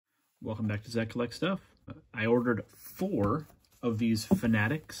Welcome back to Zach Collect Stuff. I ordered 4 of these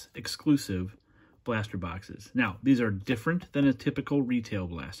Fanatics exclusive blaster boxes. Now, these are different than a typical retail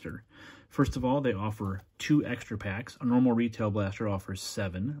blaster. First of all, they offer 2 extra packs. A normal retail blaster offers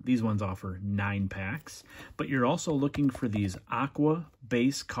 7. These ones offer 9 packs. But you're also looking for these Aqua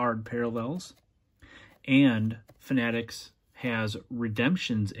base card parallels. And Fanatics has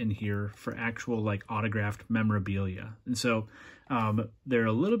redemptions in here for actual like autographed memorabilia. And so they're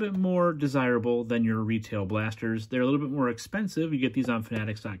a little bit more desirable than your retail blasters. They're a little bit more expensive. You get these on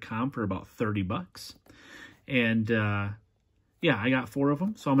Fanatics.com for about 30 bucks. And yeah, I got 4 of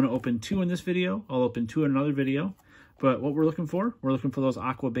them. So I'm going to open 2 in this video. I'll open 2 in another video. But what we're looking for those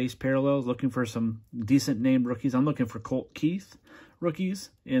Aqua base parallels, looking for some decent named rookies. I'm looking for Colt Keith rookies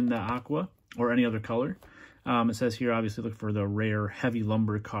in the Aqua or any other color. It says here, obviously, look for the rare heavy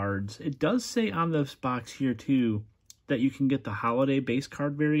lumber cards. It does say on this box here, too, that you can get the holiday base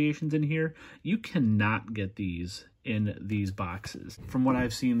card variations in here. You cannot get these in these boxes. From what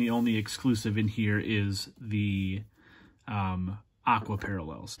I've seen, the only exclusive in here is the Aqua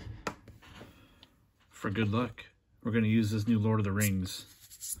parallels. For good luck, we're going to use this new Lord of the Rings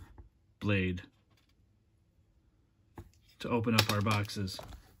blade to open up our boxes.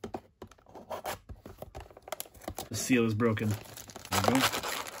 The seal is broken. There we go.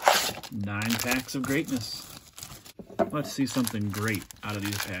 9 packs of greatness. Let's see something great out of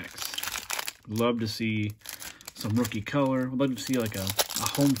these packs. Love to see some rookie color. Would love to see like a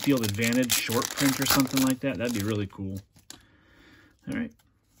home field advantage short print or something like that. That'd be really cool. All right.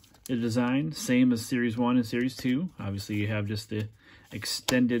 The design, same as Series 1 and Series 2. Obviously, you have just the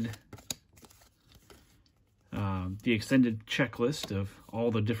extended checklist of all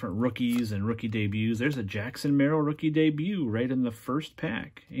the different rookies and rookie debuts. There's a Jackson Merrill rookie debut right in the first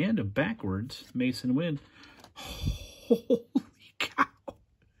pack. And a backwards Mason Wynn. Holy cow.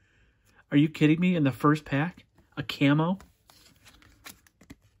 Are you kidding me? In the first pack? A camo?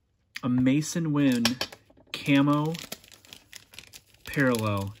 A Mason Wynn camo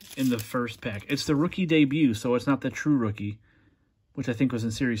parallel in the first pack. It's the rookie debut, so it's not the true rookie, which I think was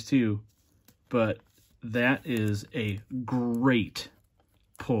in Series 2. But that is a great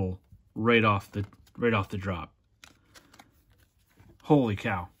pull right off the drop. Holy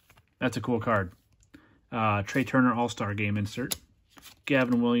cow. That's a cool card. Trey Turner All-Star Game insert.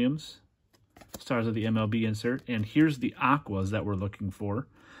 Gavin Williams, Stars of the MLB insert. And here's the Aquas that we're looking for.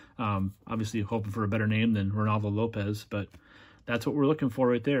 Obviously hoping for a better name than Ronaldo Lopez, but that's what we're looking for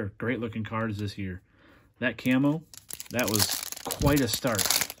right there. Great looking cards this year. That camo, that was quite a start.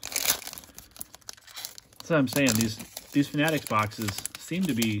 That's what I'm saying. These Fanatics boxes seem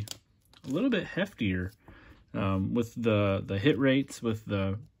to be a little bit heftier with the hit rates, with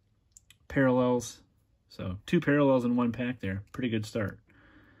the parallels. So 2 parallels in 1 pack there. Pretty good start.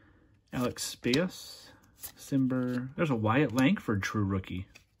 Alex Speas, Simber. There's a Wyatt Langford true rookie.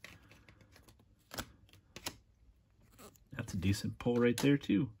 That's a decent pull right there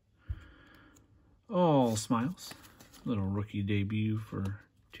too. All smiles. Little rookie debut for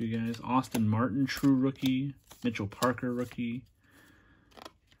 2 guys. Austin Martin, true rookie. Mitchell Parker, rookie.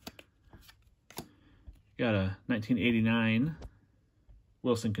 Got a 1989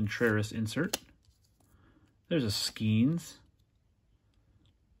 Wilson Contreras insert. There's a Skeens.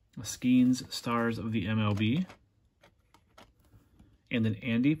 A Skeens Stars of the MLB. And an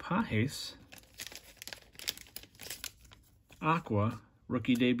Andy Pages Aqua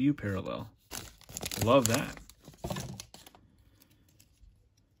rookie debut parallel. Love that.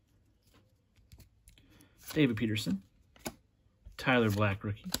 David Peterson, Tyler Black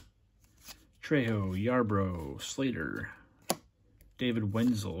rookie, Trejo, Yarbrough, Slater, David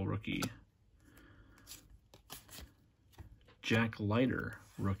Wenzel rookie, Jack Leiter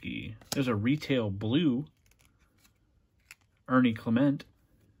rookie. There's a retail blue, Ernie Clement,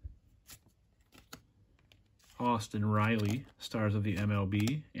 Austin Riley, Stars of the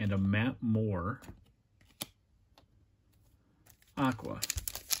MLB, and a Matt Moore Aqua.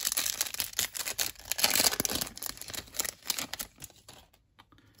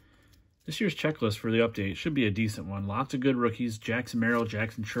 This year's checklist for the update should be a decent one. Lots of good rookies. Jackson Merrill,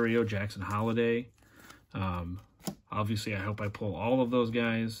 Jackson Churio, Jackson Holiday. Obviously, I hope I pull all of those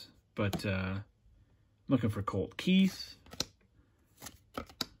guys. But I'm looking for Colt Keith.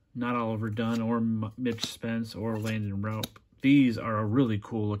 Not Oliver Dunn or Mitch Spence or Landon Raup. These are a really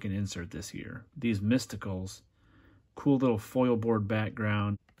cool looking insert this year. These Mysticals. Cool little foil board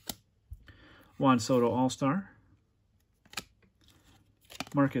background. Juan Soto All-Star.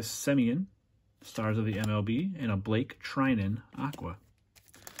 Marcus Semien, Stars of the MLB, and a Blake Trinan Aqua.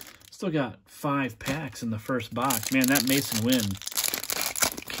 Still got 5 packs in the first box. Man, that Mason Wynn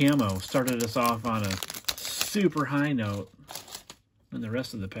Camo started us off on a super high note, and the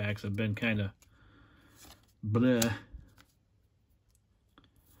rest of the packs have been kind of bleh.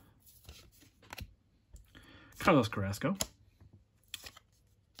 Carlos Carrasco.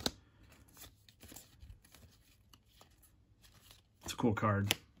 It's a cool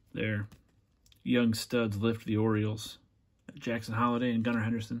card there. Young studs lift the Orioles. Jackson Holiday and Gunnar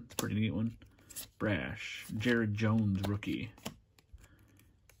Henderson. It's a pretty neat one. Brash. Jared Jones, rookie.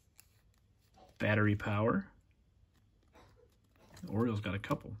 Battery Power. The Orioles got a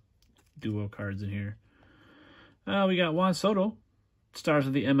couple duo cards in here. We got Juan Soto. Stars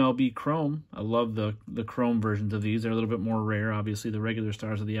of the MLB Chrome. I love the Chrome versions of these. They're a little bit more rare. Obviously, the regular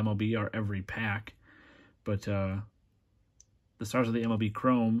Stars of the MLB are every pack. But the Stars of the MLB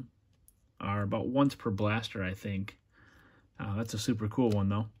Chrome are about once per blaster, I think. That's a super cool one,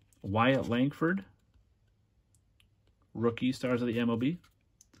 though. Wyatt Langford. Rookie Stars of the MLB.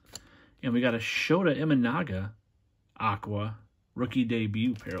 And we got a Shota Imanaga Aqua rookie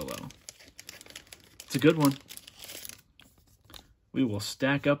debut parallel. It's a good one. We will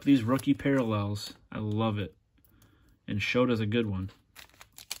stack up these rookie parallels. I love it. And Shota's a good one.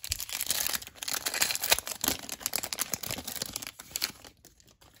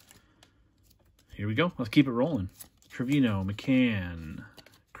 Here we go. Let's keep it rolling. Trevino, McCann,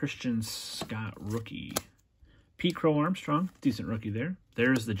 Christian Scott, rookie. Pete Crow Armstrong, decent rookie there.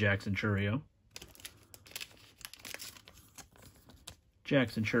 There's the Jackson Chourio.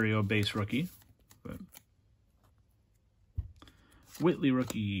 Jackson Chourio base rookie. But Whitley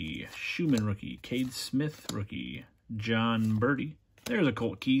rookie. Schumann rookie. Cade Smith rookie. John Birdie. There's a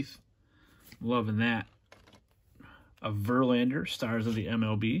Colt Keith. Loving that. A Verlander, Stars of the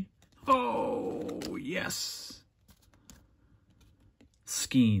MLB. Oh, yes.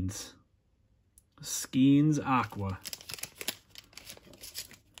 Skeens. Skeens Aqua.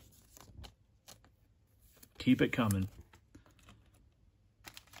 Keep it coming.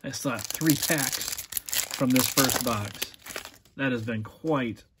 I still have 3 packs from this first box. That has been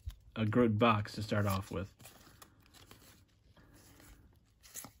quite a good box to start off with.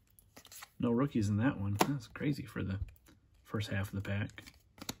 No rookies in that one. That's crazy for the first half of the pack.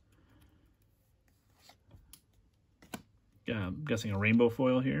 Yeah, I'm guessing a rainbow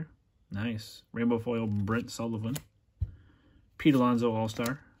foil here. Nice. Rainbow foil Brent Sullivan. Pete Alonso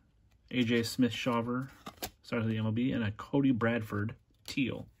All-Star. AJ Smith-Shawver, Stars of the MLB. And a Cody Bradford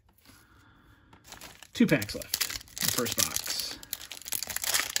Teal. 2 packs left. The first box.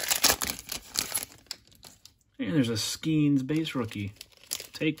 And there's a Skeens base rookie.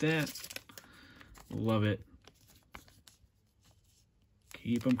 Take that. Love it.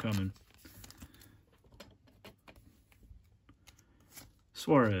 Keep them coming.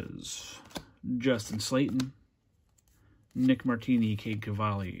 Suarez, Justin Slayton, Nick Martini, Cade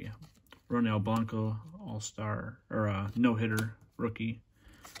Cavalli, Ronel Blanco, All-Star, or no-hitter rookie,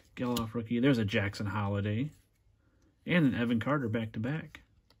 Geloff rookie. There's a Jackson Holiday, and an Evan Carter back-to-back.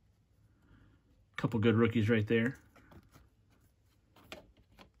 Couple good rookies right there.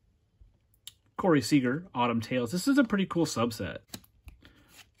 Corey Seager, Autumn Tales. This is a pretty cool subset.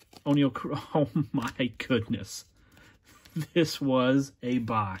 O'Neal, oh my goodness. This was a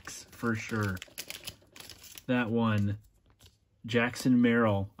box for sure. That one, Jackson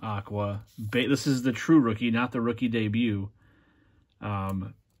Merrill Aqua. This is the true rookie, not the rookie debut.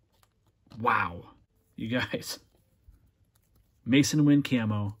 Wow. You guys. Mason Wynn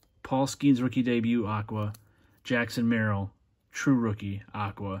Camo. Paul Skeens rookie debut Aqua. Jackson Merrill, true rookie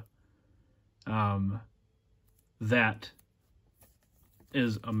Aqua. That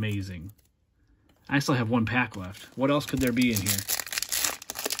is amazing. I still have 1 pack left. What else could there be in here?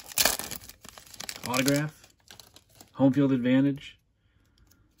 Autograph? Home field advantage?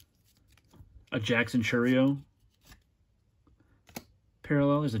 A Jackson Chourio?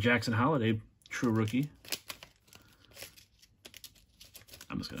 Parallel. There's a Jackson Holiday, true rookie.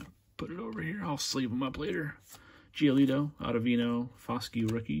 I'm just going to put it over here. I'll sleeve them up later. Giolito, Ottavino,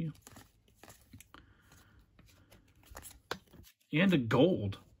 Foscue rookie. And a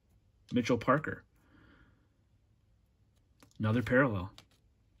gold. Mitchell Parker. Another parallel.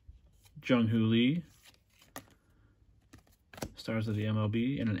 Jung-Hoo Lee. Stars of the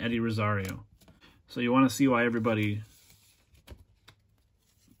MLB. And an Eddie Rosario. So you want to see why everybody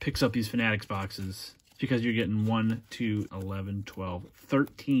picks up these Fanatics boxes. It's because you're getting 1, 2, 11, 12,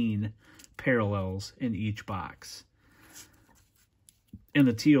 13 parallels in each box. And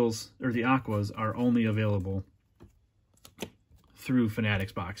the teals, or the aquas, are only available through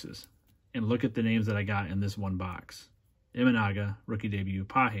Fanatics boxes. And look at the names that I got in this one box. Imanaga, rookie debut.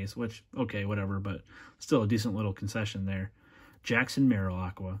 Pajes, which, okay, whatever, but still a decent little concession there. Jackson Merrill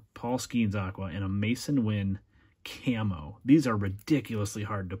Aqua, Paul Skeens Aqua, and a Mason Wynn Camo. These are ridiculously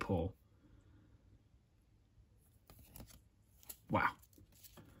hard to pull. Wow.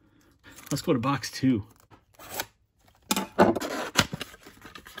 Let's go to box 2.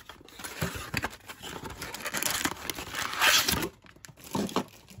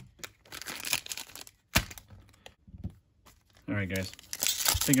 All right, guys.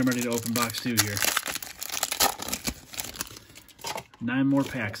 I think I'm ready to open box 2 here. 9 more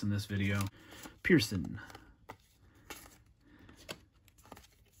packs in this video. Pearson.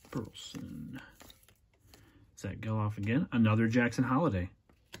 Burleson. Zach Geloff again. Another Jackson Holiday.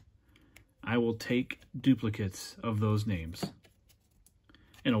 I will take duplicates of those names.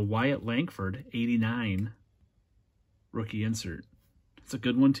 And a Wyatt Langford 89 rookie insert. It's a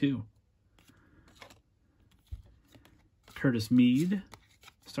good one too. Curtis Mead,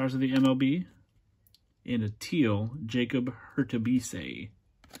 Stars of the MLB. And a teal Jacob Hurtubise.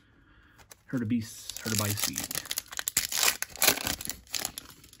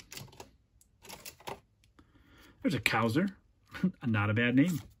 There's a Cowser. Not a bad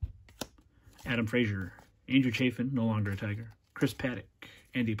name. Adam Frazier. Andrew Chafin, no longer a Tiger. Chris Paddock.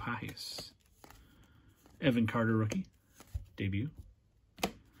 Andy Pais. Evan Carter, rookie. Debut.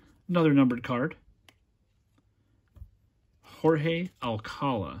 Another numbered card. Jorge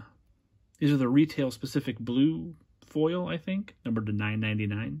Alcala. These are the retail-specific blue foil, I think. Numbered to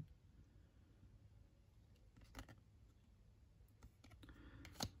 $9.99.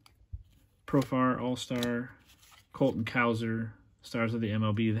 Profar All-Star. Colton Cowser, Stars of the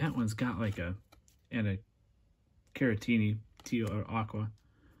MLB. That one's got like a Caratini teal or aqua.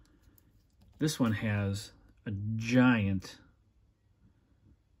 This one has a giant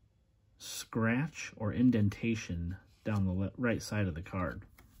scratch or indentation down the right side of the card.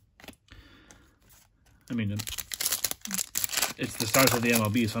 I mean, it's the Stars of the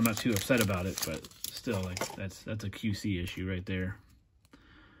MLB, so I'm not too upset about it, but still, like that's a QC issue right there.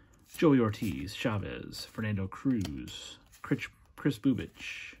 Joey Ortiz, Chavez, Fernando Cruz, Chris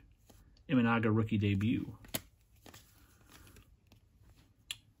Bubich, Imanaga rookie debut.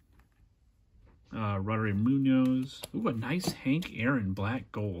 Roderick Munoz. Ooh, a nice Hank Aaron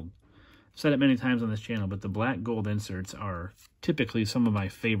black gold. I've said it many times on this channel, but the black gold inserts are typically some of my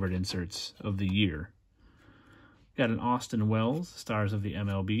favorite inserts of the year. Got an Austin Wells, Stars of the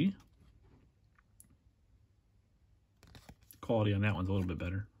MLB. Quality on that one's a little bit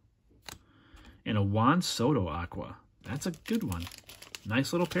better. And a Juan Soto Aqua. That's a good one.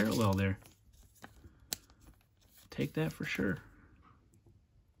 Nice little parallel there. Take that for sure.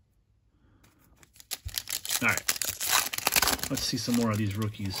 All right. Let's see some more of these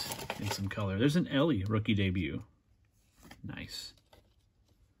rookies in some color. There's an Ellie rookie debut. Nice.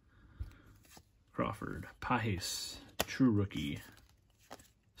 Crawford. Pais. True rookie.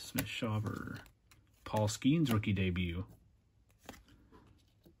 Smith-Shawver. Paul Skeens rookie debut.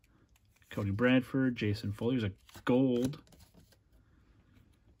 Cody Bradford, Jason Fuller. There's a gold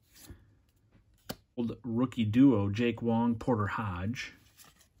rookie duo, Jake Wong, Porter Hodge.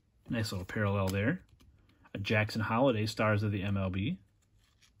 Nice little parallel there. A Jackson Holiday, Stars of the MLB.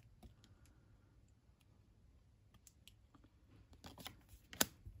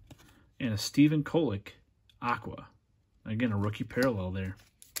 And a Stephen Kolek, Aqua. Again, a rookie parallel there.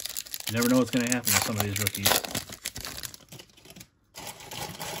 You never know what's going to happen with some of these rookies.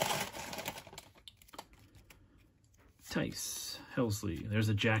 Tice, Helsley. There's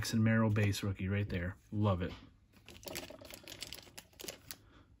a Jackson Merrill base rookie right there. Love it.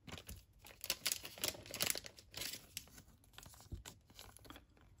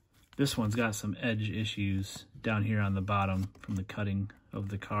 This one's got some edge issues down here on the bottom from the cutting of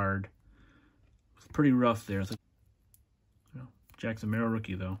the card. It's pretty rough there. It's Jackson Merrill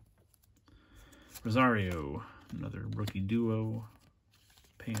rookie though. Rosario, another rookie duo.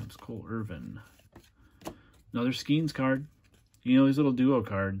 Pam's Cole Irvin. Another Skeens card. You know, these little duo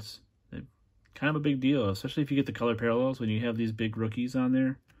cards, they're kind of a big deal, especially if you get the color parallels when you have these big rookies on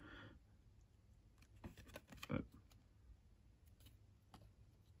there. But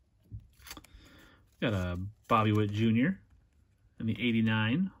got a Bobby Witt Jr. in the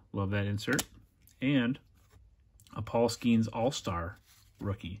 89. Love that insert. And a Paul Skeens All-Star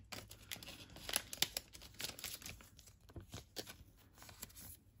rookie.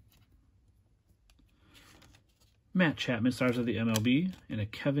 Matt Chapman, Stars of the MLB, and a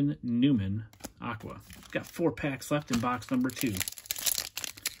Kevin Newman Aqua. Got 4 packs left in box number 2.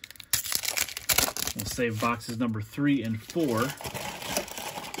 We'll save boxes number 3 and 4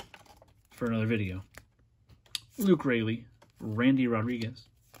 for another video. Luke Raley, Randy Rodriguez,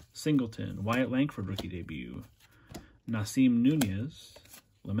 Singleton, Wyatt Langford rookie debut, Nasim Nunez,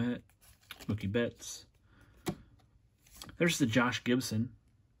 Lamette, Mookie Betts. There's the Josh Gibson.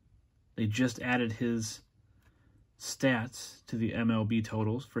 They just added his stats to the MLB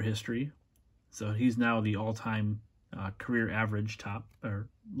totals for history. So he's now the all-time career average top or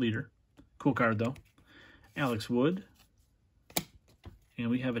leader. Cool card though. Alex Wood. And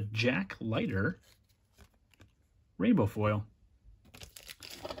we have a Jack Leiter rainbow foil.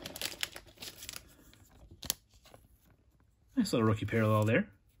 Nice little rookie parallel there,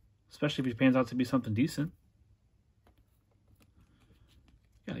 especially if he pans out to be something decent.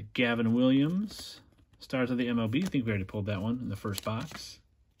 Got a Gavin Williams, Stars of the MLB. I think we already pulled that one in the first box.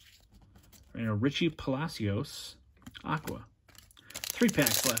 And a Richie Palacios, Aqua. 3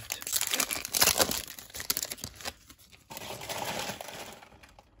 packs left.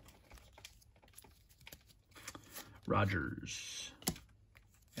 Rogers,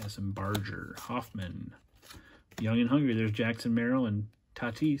 Addison Barger, Hoffman, Young and Hungry. There's Jackson Merrill and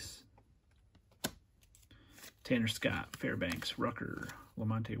Tatis. Tanner Scott, Fairbanks, Rucker,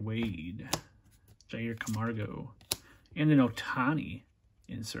 Lamonte Wade, Jair Camargo, and an Ohtani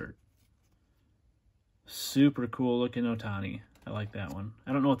insert. Super cool looking Ohtani. I like that one.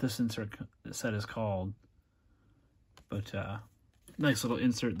 I don't know what this insert set is called, but nice little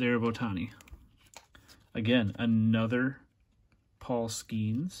insert there of Ohtani. Again, another Paul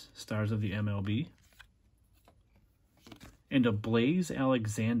Skeens, Stars of the MLB. And a Blaze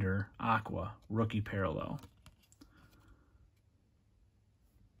Alexander Aqua rookie parallel.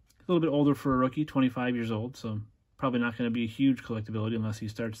 A little bit older for a rookie, 25 years old, so probably not going to be a huge collectability unless he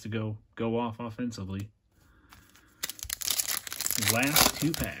starts to go off offensively. Last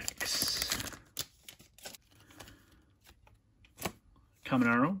 2 packs.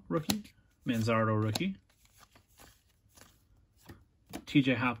 Caminero rookie, Manzardo rookie.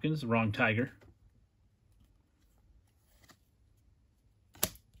 TJ Hopkins, wrong Tiger.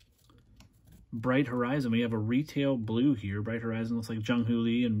 Bright Horizon, we have a retail blue here. Bright Horizon looks like Jung Hoo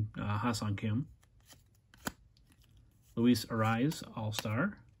Lee and Ha-Seong Kim. Luis Ariz,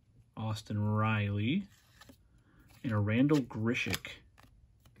 All-Star. Austin Riley. And a Randall Grishik,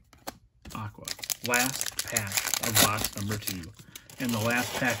 Aqua. Last pack of box number 2. And the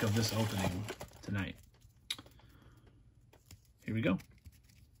last pack of this opening tonight. Here we go.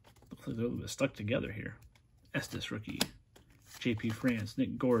 Looks like they're a little bit stuck together here. Estes rookie. JP France,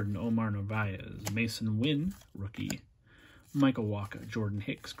 Nick Gordon, Omar Narvaez, Mason Wynn, rookie. Michael Wacha, Jordan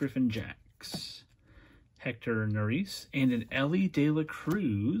Hicks, Griffin Jacks, Hector Neris, and an Ellie De La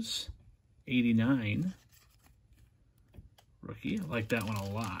Cruz, 89. Rookie. I like that one a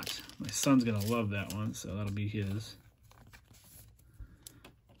lot. My son's going to love that one, so that'll be his.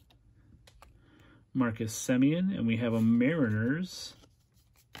 Marcus Semien, and we have a Mariners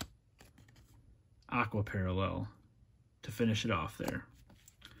Aqua parallel to finish it off there.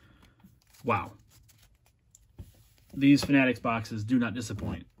 Wow. These Fanatics boxes do not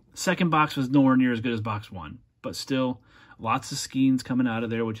disappoint. Second box was nowhere near as good as box 1, but still lots of Skeens coming out of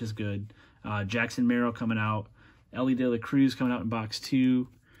there, which is good. Jackson Merrill coming out. Ellie De La Cruz coming out in box 2.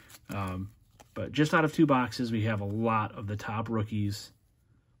 But just out of 2 boxes, we have a lot of the top rookies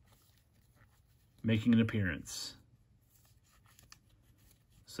making an appearance.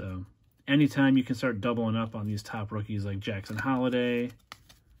 So anytime you can start doubling up on these top rookies like Jackson Holiday.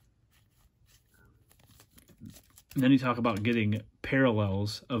 And then you talk about getting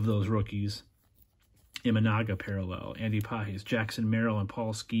parallels of those rookies. Imanaga parallel, Andy Pajes, Jackson Merrill, and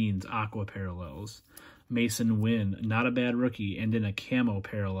Paul Skeens, Aqua parallels. Mason Wynn, not a bad rookie, and then a Camo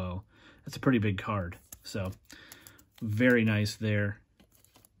parallel. That's a pretty big card. So very nice there.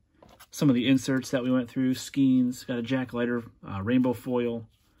 Some of the inserts that we went through, Skeens, got a Jack Leiter rainbow foil.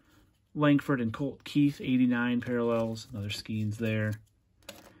 Langford and Colt Keith, 89 parallels, another Skeens there.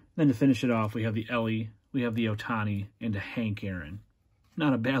 Then to finish it off, we have the Ellie, we have the Ohtani, and a Hank Aaron.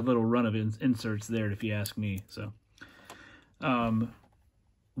 Not a bad little run of inserts there, if you ask me. So,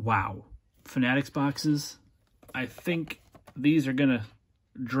 wow. Fanatics boxes, I think these are going to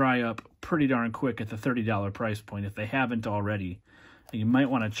dry up pretty darn quick at the $30 price point if they haven't already. You might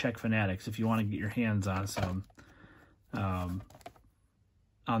want to check Fanatics if you want to get your hands on some on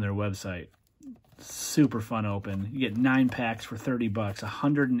their website. Super fun open. You get 9 packs for 30 bucks,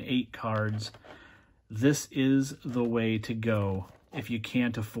 108 cards. This is the way to go if you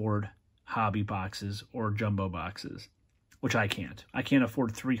can't afford hobby boxes or jumbo boxes, which I can't. I can't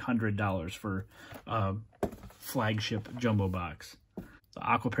afford $300 for a flagship jumbo box. The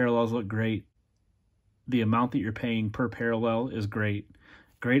Aqua parallels look great. The amount that you're paying per parallel is great.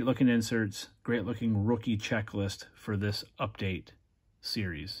 Great looking inserts, great looking rookie checklist for this update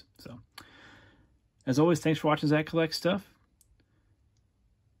series. So As always, thanks for watching Zach Collect Stuff.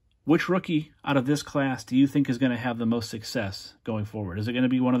 Which rookie out of this class do you think is going to have the most success going forward? Is it going to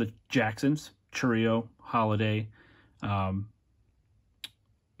be one of the Jacksons, Churio, Holiday,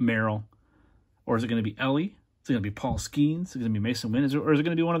 Merrill? Or is it going to be Ellie? Is it going to be Paul Skeens? Is it going to be Mason Wynn? Or is it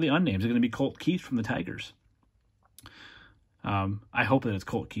going to be one of the unnamed? Is it going to be Colt Keith from the Tigers? I hope that it's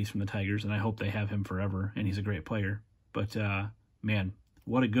Colt Keith from the Tigers, and I hope they have him forever, and he's a great player. But, man,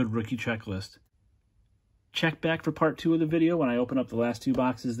 what a good rookie checklist. Check back for part 2 of the video when I open up the last 2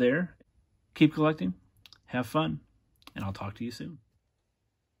 boxes there. Keep collecting, have fun, and I'll talk to you soon.